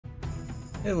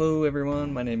Hello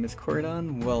everyone, my name is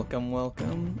Corydonn.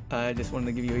 Welcome. I just wanted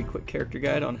to give you a quick character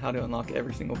guide on how to unlock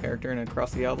every single character in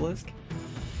Across the Obelisk.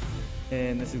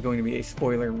 And this is going to be a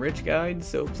spoiler-rich guide,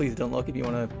 so please don't look if you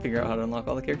want to figure out how to unlock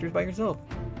all the characters by yourself.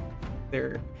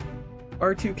 There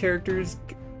are two characters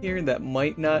here that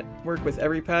might not work with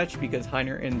every patch because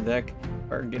Heiner and Nezglekt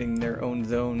are getting their own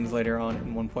zones later on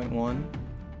in 1.1.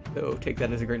 So take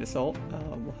that as a great assault.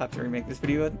 We'll have to remake this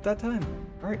video at that time.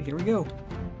 Alright, here we go.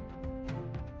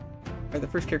 Alright, the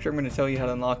first character I'm going to tell you how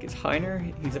to unlock is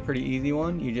Heiner. He's a pretty easy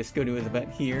one. You just go to his event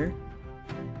here.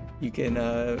 You can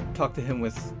talk to him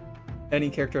with any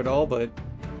character at all, but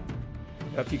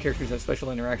a few characters have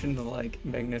special interactions like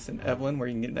Magnus and Evelyn where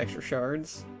you can get extra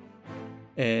shards.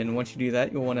 And once you do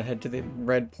that, you'll want to head to the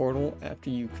red portal after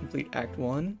you complete Act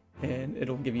 1, and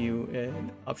it'll give you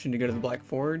an option to go to the Black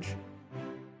Forge.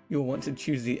 You'll want to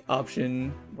choose the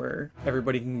option where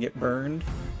everybody can get burned,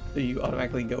 so you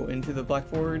automatically go into the Black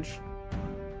Forge.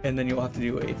 And then you'll have to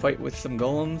do a fight with some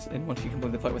golems, and once you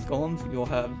complete the fight with golems, you'll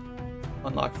have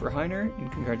unlocked for Heiner,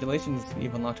 and congratulations,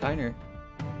 you've unlocked Heiner.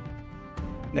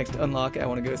 Next unlock I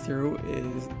want to go through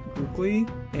is Grukli,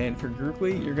 and for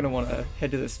Grukli, you're going to want to head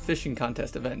to this fishing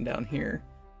contest event down here.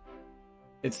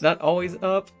 It's not always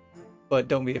up, but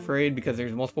don't be afraid because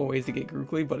there's multiple ways to get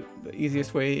Grukli, but the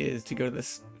easiest way is to go to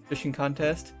this fishing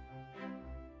contest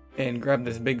and grab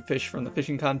this big fish from the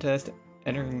fishing contest,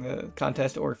 entering the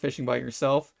contest or fishing by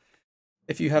yourself.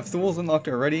 If you have Thuls unlocked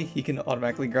already, he can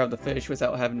automatically grab the fish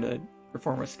without having to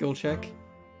perform a skill check.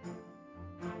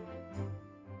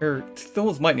 Or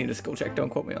Thuls might need a skill check, don't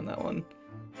quote me on that one.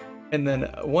 And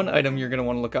then one item you're going to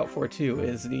want to look out for too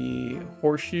is the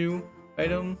horseshoe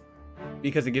item,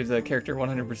 because it gives a character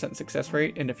 100% success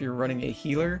rate, and if you're running a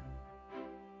healer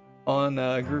on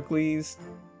Grukli's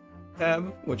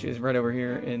tab, which is right over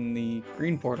here in the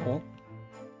green portal,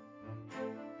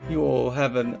 you will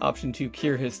have an option to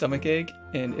cure his stomachache,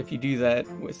 and if you do that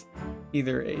with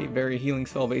either a very healing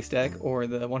spell based deck or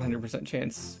the 100%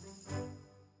 chance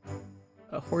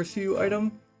horseshoe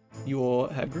item, you will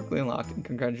have Grukli unlocked, and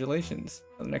congratulations.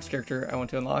 The next character I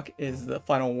want to unlock is the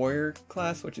final warrior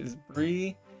class, which is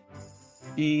Bree.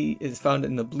 She is found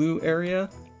in the blue area,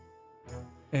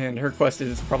 and her quest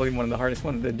is probably one of the hardest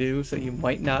ones to do, so you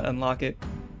might not unlock it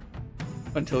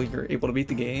until you're able to beat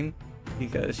the game,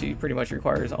 because she pretty much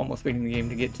requires almost beating the game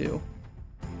to get to.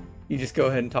 You just go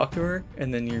ahead and talk to her,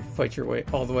 and then you fight your way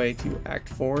all the way to Act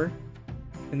 4.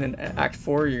 And then at Act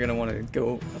 4, you're going to want to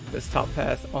go up this top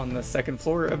path on the second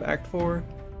floor of Act 4,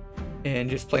 and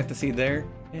just plant the seed there,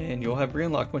 and you'll have Bree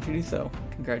unlocked once you do so.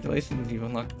 Congratulations, you've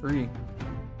unlocked Bree.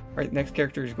 Alright, next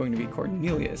character is going to be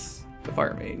Cornelius, the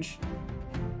Fire Mage.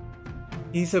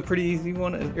 He's a pretty easy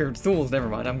one, or Thuls, never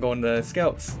mind, I'm going to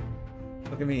Scouts.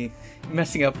 Look at me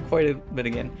messing up quite a bit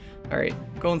again. Alright,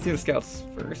 going through the Scouts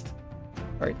first.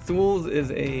 Alright, Thuls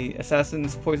is a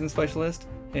Assassin's Poison Specialist,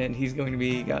 and he's going to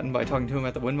be gotten by talking to him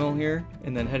at the windmill here,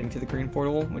 and then heading to the green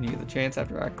portal when you get the chance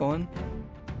after Act 1.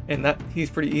 And that he's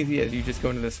pretty easy, as you just go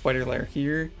into the spider lair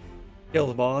here, kill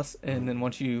the boss, and then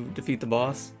once you defeat the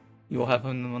boss, you will have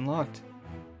him unlocked.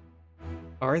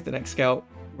 Alright, the next scout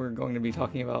we're going to be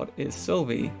talking about is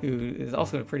Sylvie, who is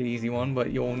also a pretty easy one,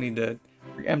 but you'll need to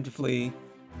preemptively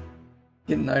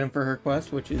get an item for her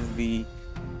quest, which is the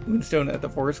Moonstone at the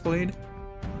Forest Glade.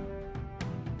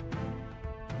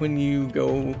 When you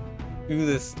go through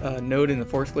this node in the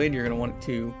Forest Glade, you're going to want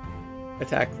to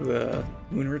attack the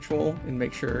Moon Ritual and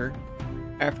make sure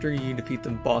after you defeat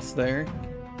the boss there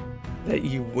that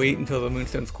you wait until the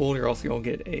Moonstone's cooled, or else you'll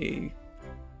get a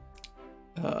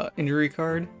injury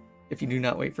card if you do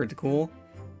not wait for it to cool.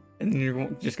 And then you're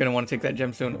just going to want to take that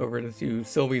gemstone over to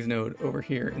Sylvie's node over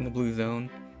here in the blue zone,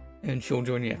 and she'll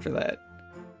join you after that.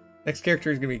 Next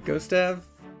character is going to be Gustav,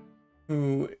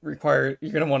 who you're going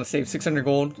to want to save 600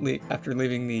 gold after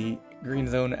leaving the green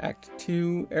zone Act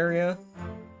 2 area.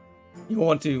 You'll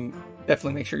want to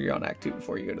definitely make sure you're on Act 2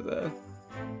 before you go to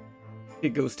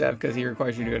get Gustav, because he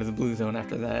requires you to go to the blue zone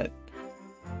after that.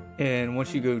 And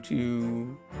once you go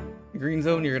to the green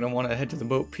zone, you're going to want to head to the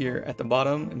boat pier at the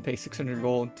bottom and pay 600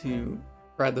 gold to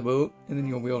ride the boat, and then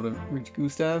you'll be able to reach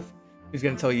Gustav, who's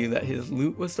going to tell you that his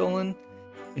loot was stolen,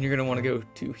 and you're going to want to go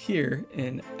to here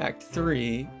in Act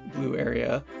 3 blue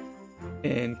area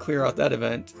and clear out that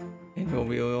event, and you'll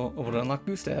be able to unlock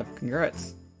Gustav.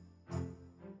 Congrats.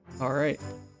 Alright,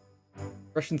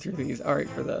 rushing through these. Alright,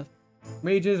 for the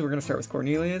mages, we're going to start with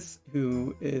Cornelius,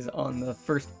 who is on the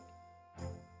first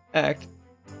act.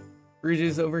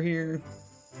 Bridges over here,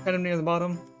 kind of near the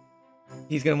bottom.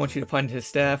 He's going to want you to find his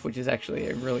staff, which is actually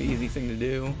a really easy thing to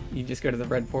do. You just go to the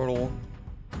red portal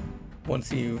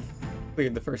once you've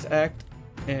cleared the first act,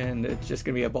 and it's just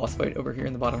going to be a boss fight over here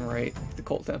in the bottom right, the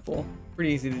Cult Temple.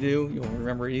 Pretty easy to do, you'll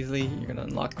remember it easily. You're going to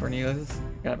unlock Cornelius, you're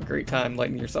going to have a great time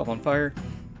lighting yourself on fire,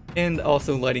 and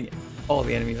also lighting all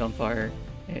the enemies on fire,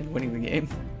 and winning the game.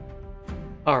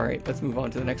 Alright, let's move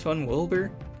on to the next one, Wilbur.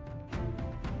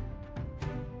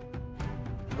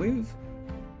 I believe...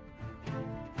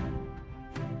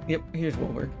 Yep, here's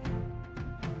Wilbur.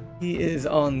 He is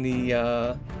on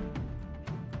the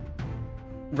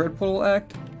Red Portal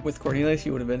Act. With Cornelius,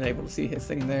 you would have been able to see his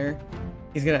thing there.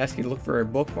 He's going to ask you to look for a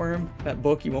book for him. That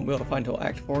book you won't be able to find until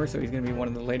Act 4, so he's going to be one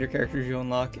of the later characters you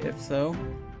unlock, if so.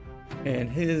 And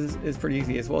his is pretty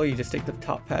easy as well. You just take the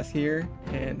top path here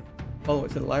and follow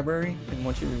it to the library, and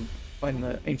once you find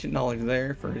the ancient knowledge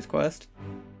there for his quest,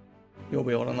 you'll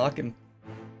be able to unlock him.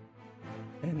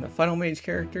 And the final mage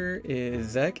character is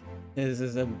Zek. His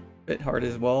is a bit hard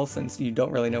as well, since you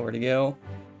don't really know where to go.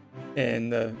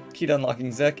 And the key to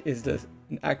unlocking Zek is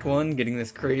in Act 1, getting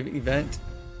this grave event,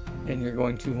 and you're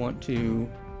going to want to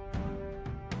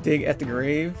dig at the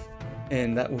grave,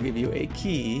 and that will give you a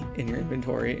key in your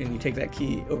inventory, and you take that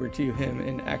key over to him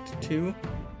in Act 2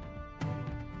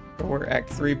 or Act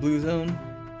 3 blue zone,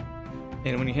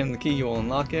 and when you hand him the key you will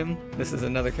unlock him. This is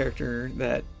another character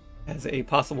that has a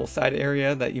possible side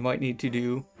area that you might need to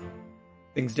do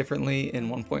things differently in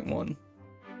 1.1.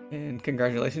 And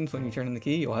congratulations, when you turn in the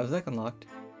key you'll have Zek unlocked.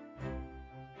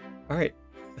 Alright,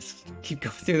 let's keep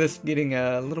going through this, getting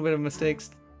a little bit of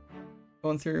mistakes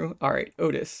going through. Alright,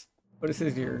 Ottis. Ottis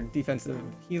is your defensive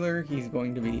healer. He's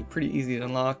going to be pretty easy to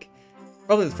unlock.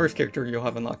 Probably the first character you'll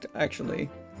have unlocked, actually,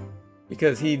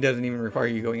 because he doesn't even require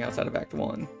you going outside of Act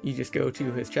 1. You just go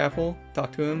to his chapel,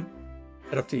 talk to him,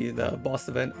 head up to the boss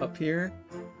event up here,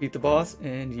 beat the boss,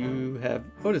 and you have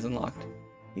Ottis unlocked.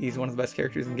 He's one of the best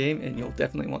characters in the game, and you'll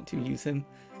definitely want to use him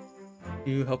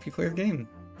to help you clear the game.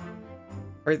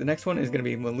 Alright, the next one is going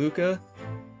to be Malukah.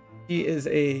 She is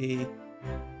a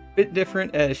bit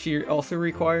different, as she also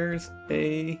requires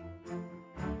a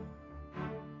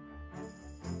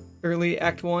early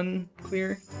Act 1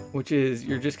 clear, which is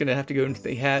you're just going to have to go into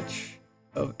the hatch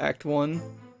of Act 1,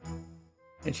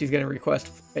 and she's going to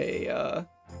request a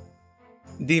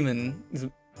demon,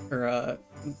 or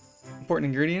important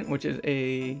ingredient, which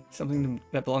is something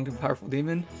that belongs to a powerful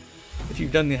demon. If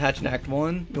you've done the hatch in Act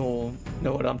 1, you'll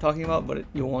know what I'm talking about, but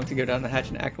you'll want to go down the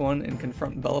hatch in Act 1 and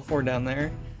confront Bellafor down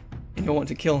there, and you'll want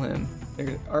to kill him.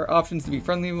 There are options to be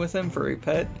friendly with him for a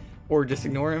pet, or just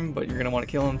ignore him, but you're going to want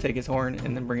to kill him, take his horn,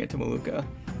 and then bring it to Malukah.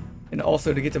 And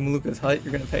also, to get to Malukah's hut,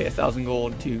 you're going to pay 1,000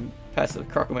 gold to pass the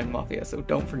Crocoman Mafia, so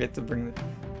don't forget to bring the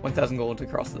 1,000 gold to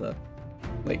cross the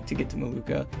lake to get to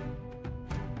Malukah.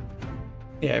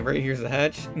 Yeah, right here's the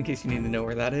hatch, in case you need to know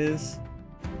where that is.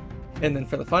 And then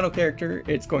for the final character,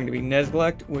 it's going to be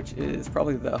Nezglekt, which is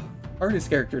probably the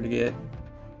hardest character to get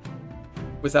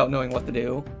without knowing what to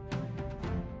do.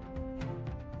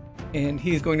 And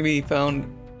he's going to be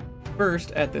found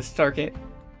first at this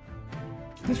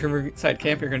this Riverside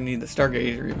camp. You're going to need the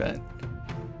Stargazer event.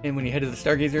 And when you head to the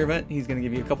Stargazer event, he's going to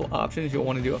give you a couple options. You'll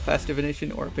want to do a fast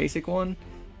divination or a basic one.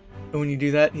 And when you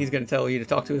do that, he's going to tell you to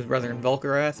talk to his brother in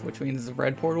Vel'Korath, which means the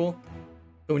red portal.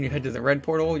 So when you head to the red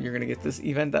portal, you're going to get this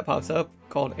event that pops up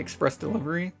called Express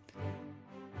Delivery.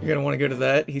 You're going to want to go to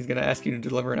that. He's going to ask you to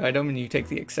deliver an item, and you take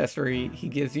the accessory he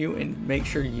gives you, and make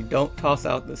sure you don't toss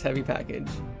out this heavy package.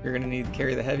 You're going to need to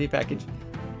carry the heavy package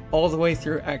all the way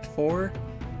through Act 4.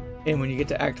 And when you get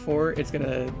to Act 4, it's going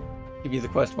to give you the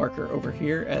quest marker over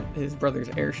here at his brother's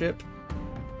airship.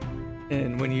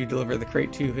 And when you deliver the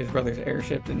crate to his brother's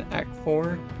airship in Act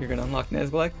 4, you're going to unlock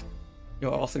Nezglekt.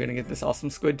 You're also going to get this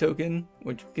awesome squid token,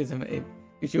 which gives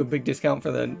you a big discount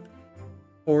for the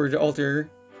Forge Altar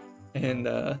and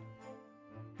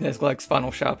Nezglekt's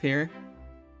final shop here.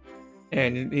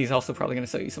 And he's also probably going to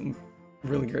sell you some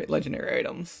really great legendary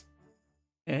items.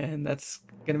 And that's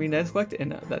going to be Nezglekt,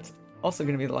 and that's also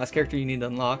going to be the last character you need to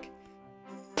unlock.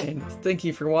 And thank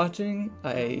you for watching.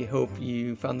 I hope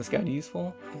you found this guide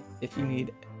useful. If you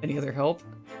need any other help,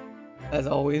 as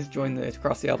always, join the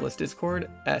Across the Obelisk Discord,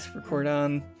 ask for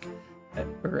Corydonn,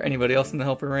 or anybody else in the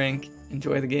helper rank.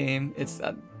 Enjoy the game. It's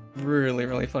a really,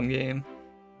 really fun game.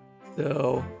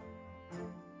 So,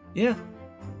 yeah.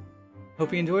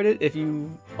 Hope you enjoyed it. If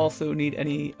you also need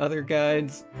any other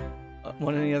guides,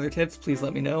 want any other tips, please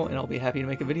let me know, and I'll be happy to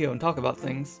make a video and talk about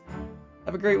things.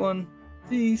 Have a great one.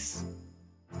 Peace.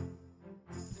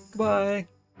 Goodbye.